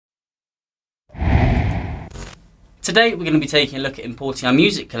Today we're going to be taking a look at importing our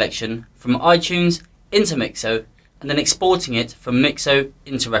music collection from iTunes into MIXO and then exporting it from MIXO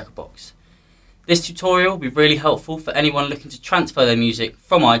into Rekordbox. This tutorial will be really helpful for anyone looking to transfer their music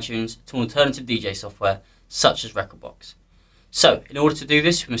from iTunes to alternative DJ software such as Rekordbox. So in order to do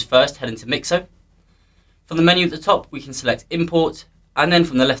this, we must first head into MIXO. From the menu at the top we can select Import, and then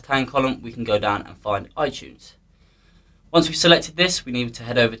from the left hand column we can go down and find iTunes. Once we've selected this, we need to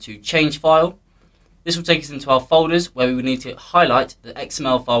head over to Change File. This will take us into our folders where we will need to highlight the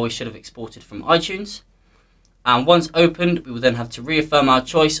XML file we should have exported from iTunes. And once opened, we will then have to reaffirm our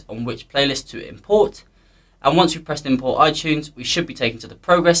choice on which playlist to import. And once we've pressed Import iTunes, we should be taken to the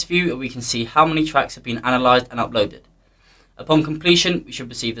progress view and we can see how many tracks have been analysed and uploaded. Upon completion, we should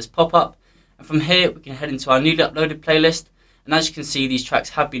receive this pop-up, and from here we can head into our newly uploaded playlist, and as you can see, these tracks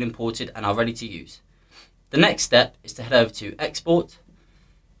have been imported and are ready to use. The next step is to head over to Export.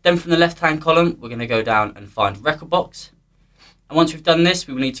 Then from the left-hand column, we're going to go down and find Rekordbox. And once we've done this,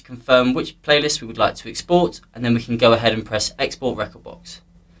 we will need to confirm which playlist we would like to export, and then we can go ahead and press Export Rekordbox.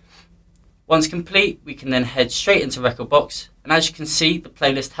 Once complete, we can then head straight into Rekordbox, and as you can see, the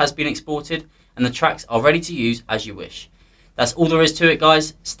playlist has been exported and the tracks are ready to use as you wish. That's all there is to it,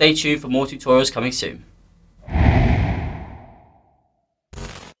 guys. Stay tuned for more tutorials coming soon.